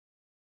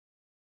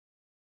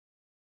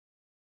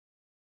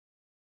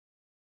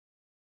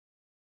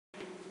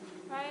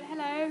Right,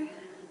 hello.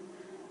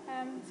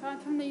 So I'm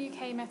from the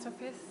UK Met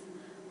Office.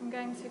 I'm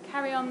going to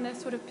carry on the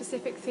sort of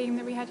Pacific theme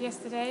that we had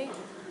yesterday.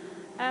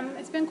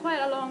 It's been quite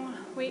a long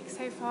week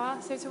so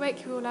far, so to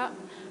wake you all up,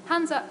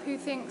 hands up who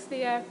thinks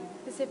the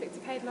Pacific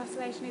Decadal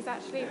Oscillation is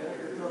actually...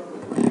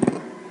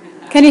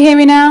 Can you hear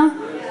me now?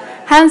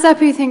 Hands up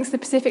who thinks the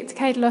Pacific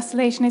Decadal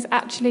Oscillation is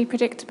actually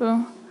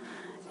predictable.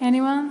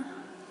 Anyone?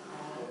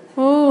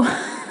 Oh.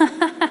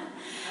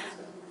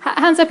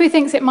 Hands up who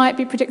thinks it might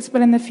be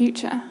predictable in the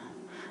future.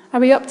 Are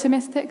we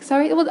optimistic?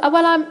 Sorry. Well,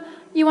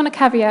 you want a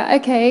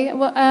caveat? Okay.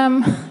 Well,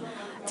 on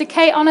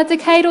a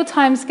decadal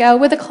timescale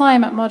with a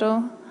climate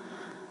model.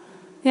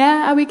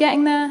 Yeah. Are we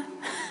getting there?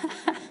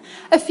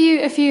 a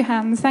few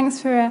hands. Thanks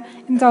for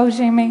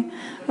indulging me.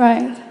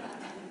 Right.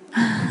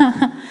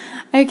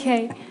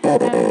 Okay.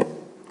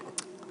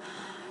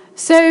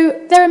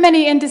 So there are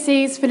many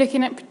indices for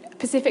looking at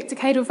Pacific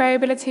decadal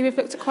variability. We've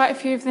looked at quite a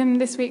few of them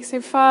this week so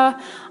far.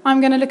 I'm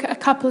going to look at a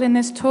couple in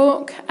this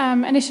talk.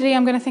 Initially,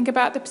 I'm going to think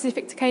about the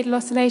Pacific decadal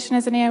oscillation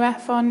as an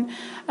EOF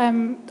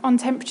on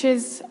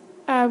temperatures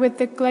with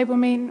the global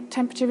mean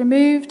temperature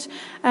removed.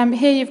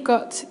 Here you've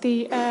got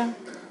the...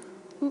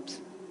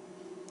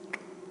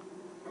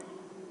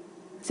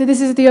 So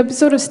this is the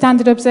sort of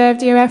standard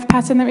observed EOF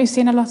pattern that we've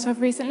seen a lot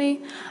of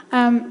recently.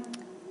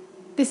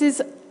 This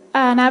is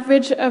an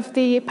average of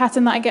the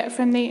pattern that I get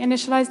from the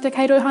initialized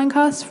decadal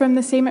hindcast from the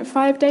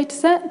CMIP5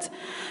 dataset.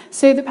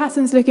 So the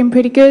pattern's looking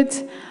pretty good.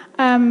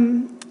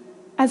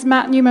 As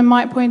Matt Newman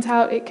might point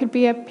out, it could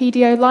be a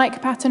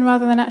PDO-like pattern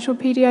rather than an actual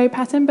PDO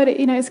pattern, but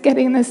it's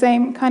getting the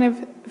same kind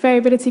of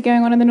variability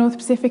going on in the North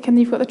Pacific, and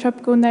you've got the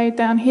tropical node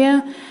down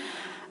here.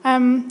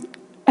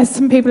 As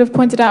some people have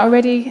pointed out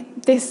already,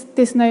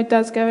 this node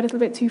does go a little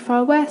bit too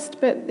far west,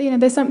 but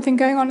there's something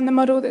going on in the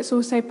model that's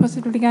also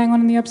possibly going on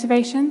in the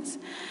observations.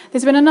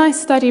 There's been a nice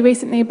study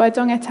recently by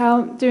Dong et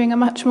al. Doing a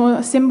much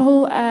more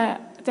simple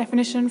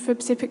definition for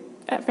Pacific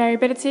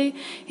variability.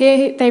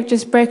 Here they've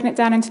just broken it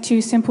down into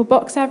two simple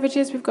box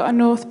averages. We've got a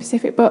North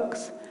Pacific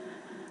box,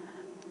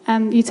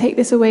 and you take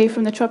this away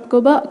from the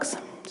tropical box.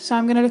 So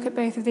I'm going to look at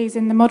both of these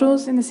in the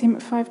models, in the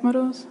CMIP5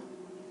 models.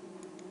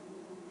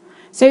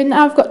 So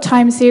now I've got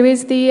time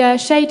series. The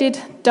shaded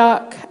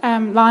dark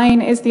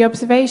line is the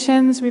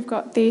observations. We've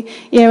got the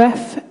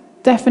EOF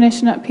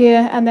definition up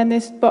here, and then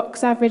this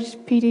box average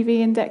PDV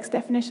index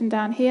definition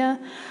down here.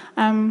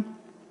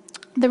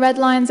 The red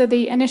lines are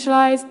the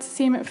initialized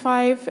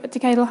CMIP5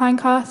 decadal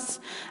hindcasts,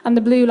 and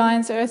the blue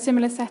lines are a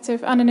similar set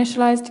of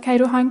uninitialized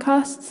decadal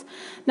hindcasts.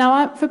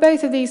 Now, for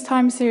both of these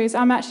time series,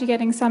 I'm actually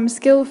getting some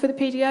skill for the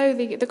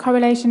PDO. The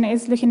correlation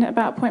is looking at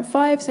about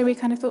 0.5, so we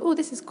kind of thought, oh,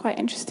 this is quite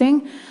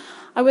interesting.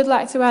 I would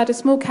like to add a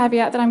small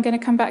caveat that I'm going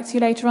to come back to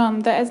later on,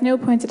 that as Neil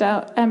pointed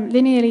out,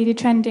 linearly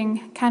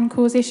detrending can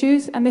cause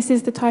issues, and this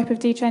is the type of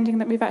detrending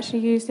that we've actually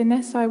used in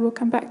this, so I will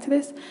come back to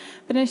this.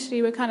 But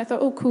initially we kind of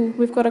thought, oh cool,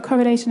 we've got a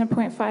correlation of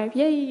 0.5,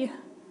 yay!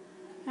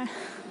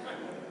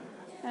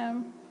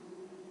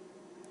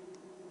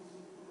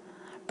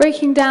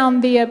 Breaking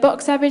down the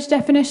box average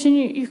definition,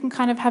 you can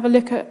kind of have a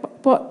look at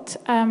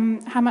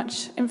how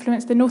much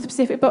influence the North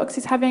Pacific box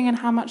is having and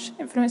how much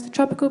influence the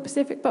tropical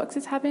Pacific box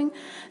is having.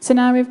 So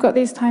now we've got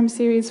these time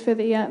series for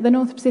the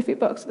North Pacific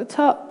box at the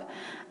top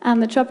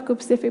and the tropical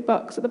Pacific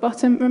box at the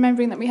bottom,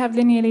 remembering that we have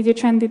linearly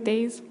detrended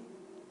these.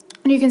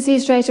 And you can see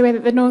straight away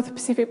that the North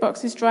Pacific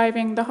box is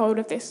driving the whole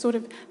of this sort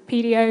of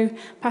PDO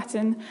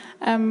pattern.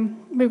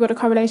 We've got a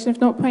correlation of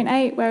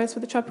 0.8, whereas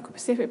for the tropical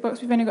Pacific box,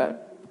 we've only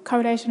got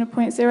correlation of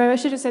 0.0. I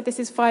should have said this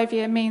is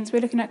 5-year means.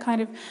 We're looking at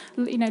kind of,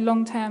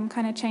 long-term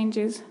kind of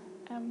changes.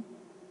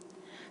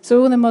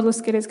 So all the model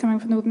skill is coming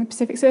from Northern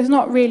Pacific. So it's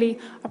not really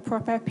a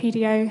proper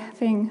PDO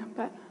thing.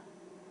 But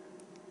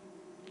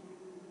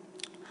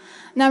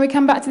now we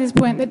come back to this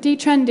point that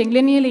detrending,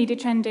 linearly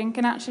detrending,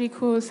 can actually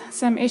cause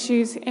some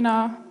issues in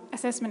our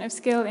assessment of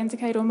skill in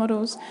decadal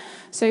models.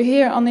 So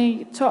here on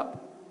the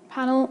top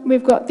panel,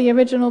 we've got the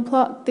original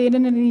plot, the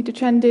linearly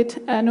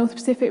detrended North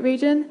Pacific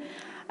region.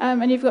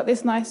 And you've got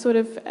this nice sort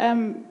of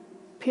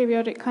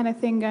periodic kind of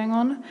thing going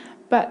on.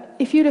 But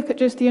if you look at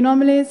just the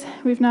anomalies,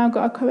 we've now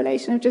got a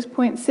correlation of just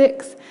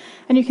 0.6.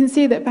 And you can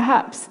see that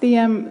perhaps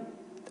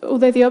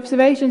although the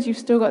observations, you've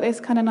still got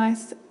this kind of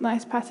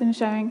nice pattern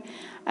showing.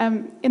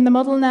 In the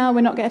model now,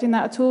 we're not getting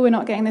that at all. We're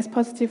not getting this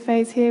positive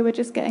phase here. We're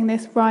just getting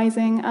this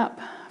rising up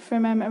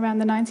from around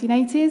the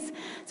 1980s.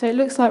 So it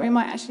looks like we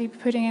might actually be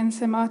putting in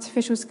some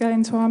artificial scale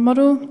into our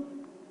model.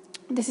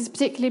 This is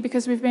particularly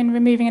because we've been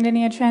removing a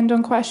linear trend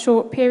on quite a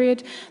short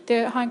period.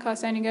 The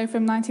hindcasts only go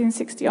from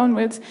 1960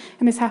 onwards,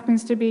 and this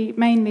happens to be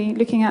mainly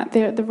looking at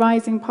the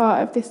rising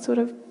part of this sort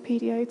of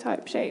PDO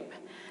type shape.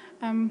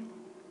 I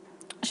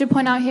should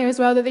point out here as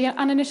well that the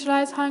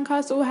uninitialized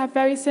hindcasts all have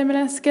very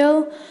similar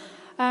skill.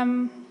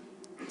 So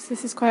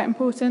this is quite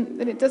important,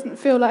 that it doesn't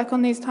feel like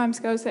on these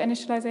timescales that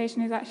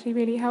initialization is actually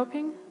really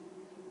helping.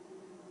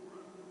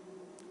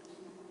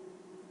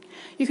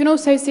 You can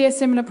also see a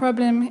similar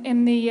problem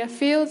in the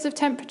fields of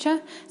temperature.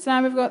 So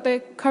now we've got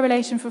the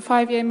correlation for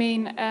 5-year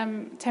mean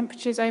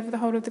temperatures over the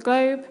whole of the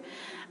globe.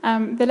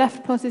 The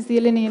left plot is the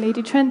linearly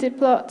detrended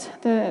plot.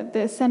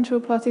 The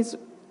central plot is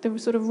the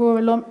sort of raw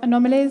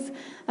anomalies.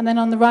 And then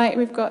on the right,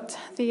 we've got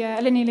the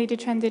linearly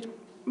detrended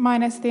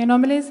minus the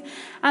anomalies.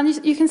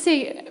 And you can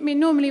see, I mean,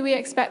 normally we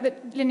expect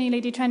that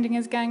linearly detrending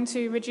is going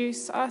to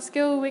reduce our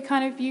skill. We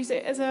kind of use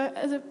it as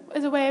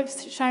a way of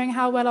showing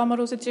how well our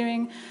models are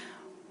doing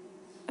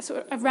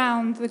sort of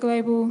around the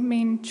global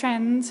mean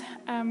trend,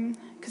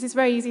 because it's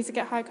very easy to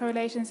get high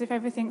correlations if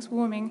everything's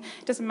warming.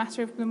 It doesn't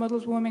matter if the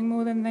model's warming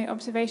more than the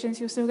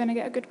observations, you're still going to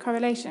get a good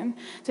correlation.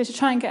 So to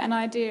try and get an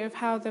idea of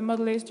how the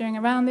model is doing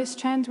around this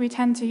trend, we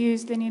tend to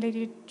use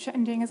linearly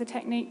detrending as a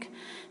technique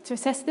to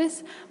assess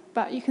this.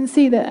 But you can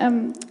see that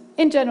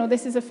in general,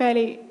 this is a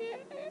fairly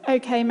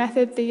okay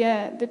method.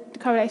 The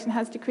correlation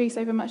has decreased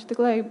over much of the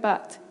globe,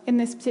 but in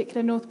this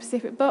particular North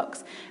Pacific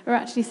box, we're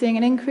actually seeing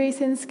an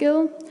increase in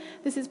skill.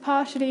 This is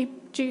partially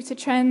due to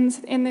trends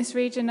in this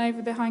region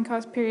over the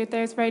hindcast period.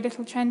 There's very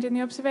little trend in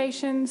the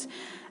observations,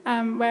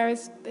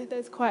 whereas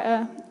there's quite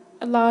a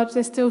large,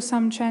 there's still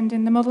some trend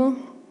in the model.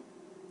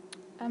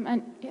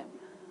 And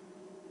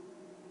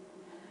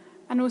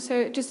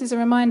also, just as a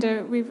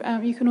reminder,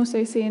 you can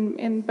also see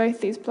in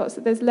both these plots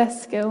that there's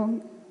less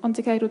skill on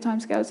decadal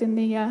timescales in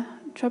the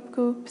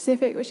tropical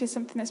Pacific, which is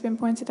something that's been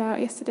pointed out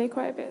yesterday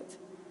quite a bit.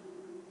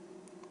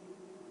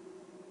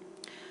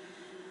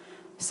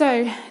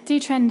 So,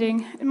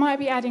 detrending, it might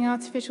be adding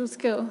artificial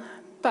skill,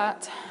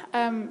 but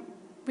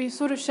we've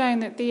sort of shown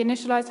that the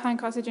initialized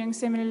hindcasts are doing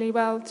similarly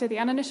well to the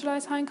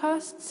uninitialized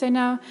hindcasts. So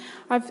now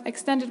I've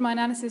extended my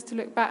analysis to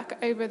look back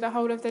over the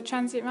whole of the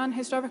transient run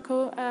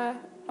historical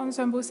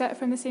ensemble set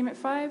from the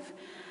CMIP5,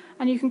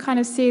 and you can kind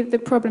of see the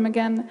problem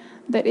again,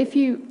 that if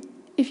you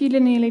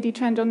linearly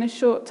detrend on this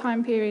short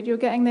time period, you're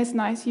getting this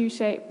nice U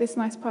shape, this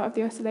nice part of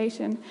the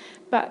oscillation.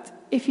 But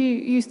if you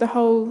use the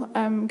whole,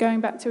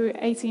 going back to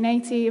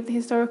 1880 of the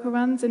historical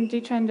runs and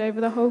detrend over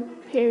the whole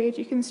period,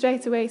 you can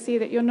straight away see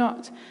that you're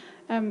not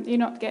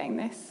getting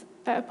this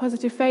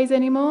positive phase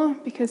anymore,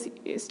 because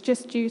it's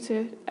just due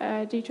to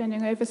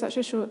detrending over such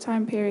a short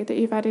time period that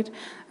you've added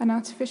an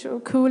artificial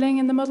cooling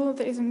in the model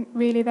that isn't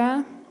really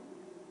there.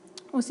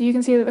 Also, you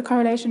can see that the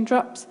correlation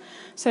drops.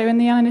 So in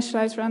the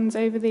uninitialized runs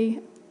over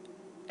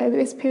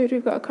this period,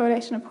 we've got a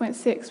correlation of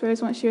 0.6,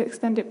 whereas once you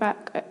extend it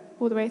back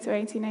all the way to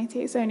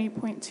 1880, it's only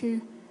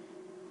 0.2.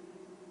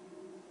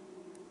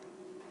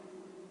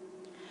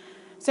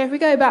 So if we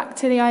go back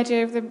to the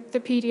idea of the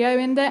PDO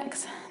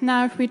index,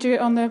 now if we do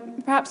it on the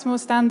perhaps more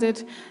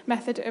standard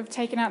method of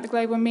taking out the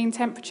global mean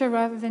temperature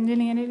rather than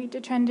linearly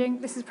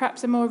detrending, this is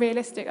perhaps a more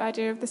realistic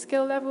idea of the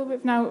skill level.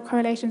 We've now got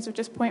correlations of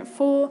just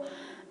 0.4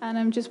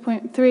 and just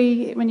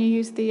 0.3 when you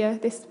use the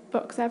this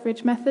box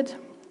average method.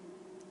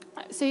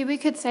 So we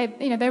could say,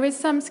 there is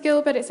some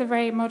skill, but it's a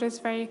very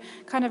modest, very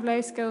kind of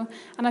low skill.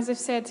 And as I've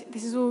said,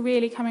 this is all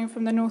really coming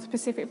from the North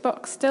Pacific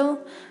box still.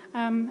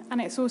 And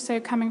it's also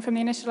coming from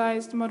the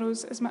initialized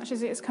models as much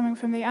as it is coming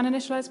from the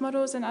uninitialized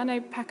models. And I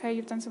know, Paco,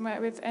 you've done some work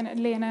with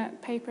Lee in a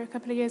paper a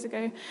couple of years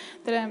ago,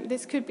 that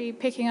this could be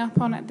picking up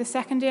on the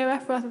second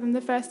EOF rather than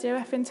the first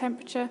EOF in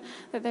temperature,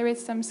 that there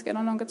is some skill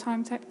on longer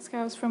time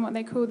scales from what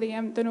they call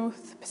the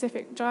North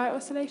Pacific dry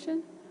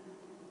oscillation.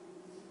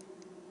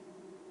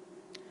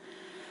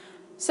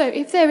 So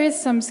if there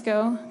is some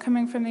skill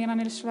coming from the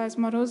uninitialized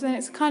models, then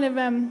it's kind of,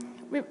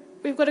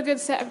 we've got a good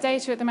set of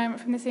data at the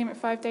moment from the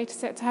CMIP5 data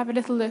set to have a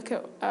little look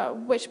at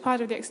which part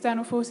of the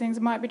external forcings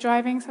might be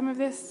driving some of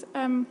this,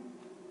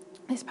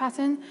 this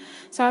pattern.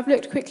 So I've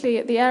looked quickly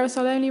at the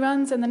aerosol-only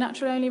runs and the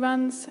natural-only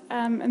runs,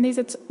 and these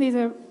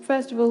are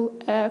first of all,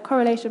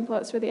 correlation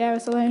plots for the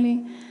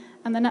aerosol-only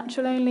and the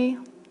natural-only.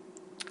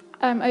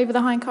 Over the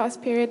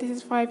hindcast period, this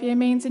is 5-year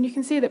means, and you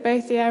can see that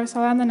both the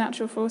aerosol and the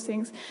natural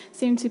forcings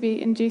seem to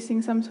be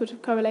inducing some sort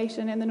of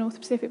correlation in the North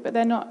Pacific, but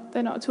they're not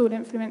at all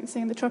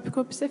influencing the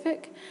tropical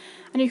Pacific.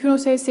 And you can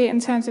also see it in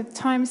terms of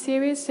time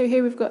series. So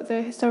here we've got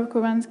the historical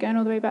runs going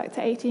all the way back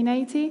to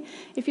 1880.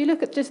 If you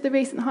look at just the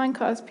recent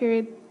hindcast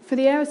period, for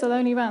the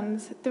aerosol-only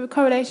runs, the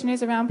correlation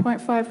is around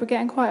 0.5. We're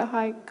getting quite a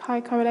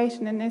high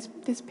correlation in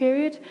this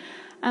period.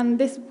 And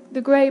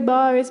the grey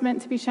bar is meant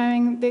to be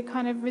showing the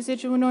kind of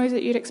residual noise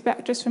that you'd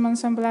expect just from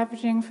ensemble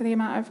averaging for the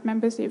amount of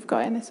members that you've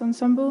got in this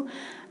ensemble.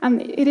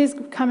 And it is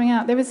coming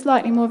out. There is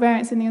slightly more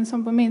variance in the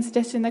ensemble mean,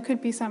 suggesting there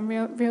could be some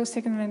real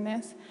signal in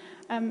this.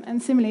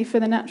 And similarly for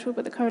the natural,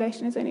 but the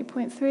correlation is only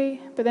 0.3.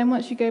 But then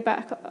once you go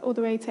back all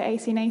the way to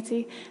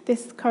 1880,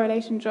 this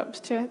correlation drops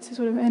to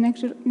sort of a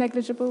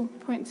negligible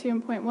 0.2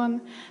 and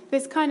 0.1.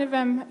 This kind of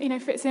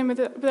fits in with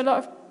a lot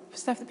of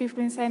stuff that people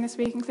have been saying this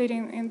week,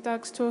 including in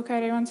Doug's talk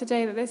earlier on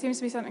today, that there seems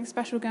to be something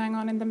special going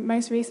on in the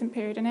most recent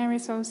period, and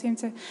aerosols seem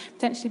to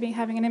potentially be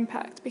having an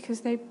impact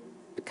because they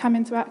come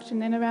into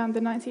action in around the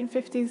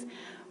 1950s,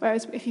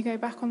 whereas if you go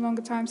back on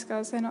longer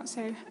timescales, they're not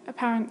so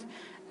apparent.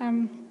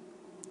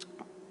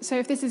 So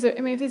if this is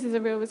a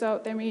real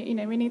result, then we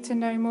need to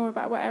know more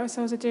about what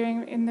aerosols are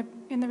doing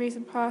in the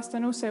recent past,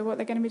 and also what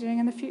they're going to be doing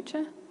in the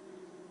future.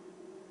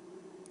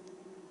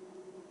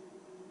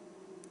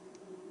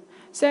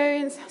 So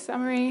in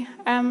summary,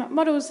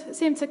 models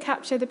seem to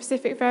capture the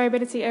specific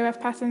variability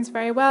OF patterns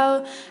very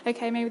well.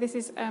 Okay, maybe this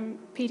is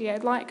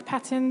PDO-like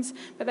patterns,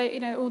 but they,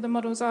 all the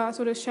models are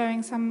sort of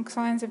showing some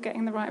signs of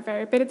getting the right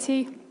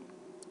variability.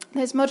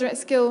 There's moderate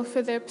skill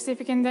for the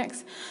Pacific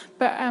index,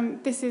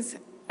 but this is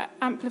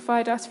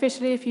amplified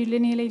artificially. If you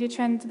linearly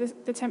detrend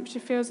the temperature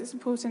fields, it's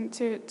important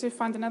to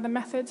find another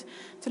method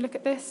to look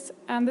at this.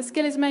 And the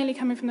skill is mainly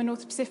coming from the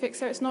North Pacific,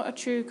 so it's not a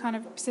true kind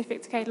of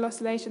Pacific decadal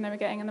oscillation that we're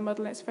getting in the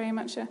model. It's very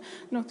much a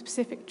North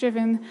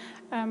Pacific-driven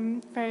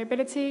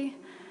variability.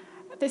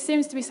 There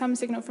seems to be some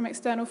signal from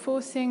external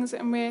forcings,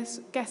 and we're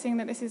guessing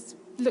that this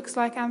looks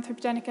like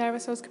anthropogenic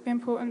aerosols could be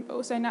important, but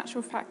also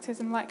natural factors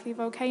and likely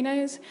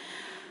volcanoes.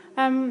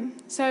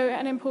 So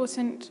an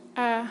important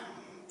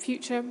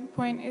future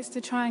point is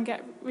to try and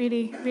get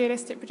really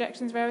realistic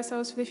projections of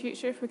aerosols for the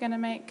future if we're going to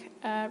make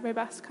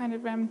robust kind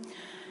of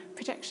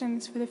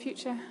projections for the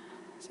future.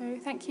 So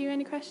thank you.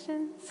 Any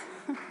questions?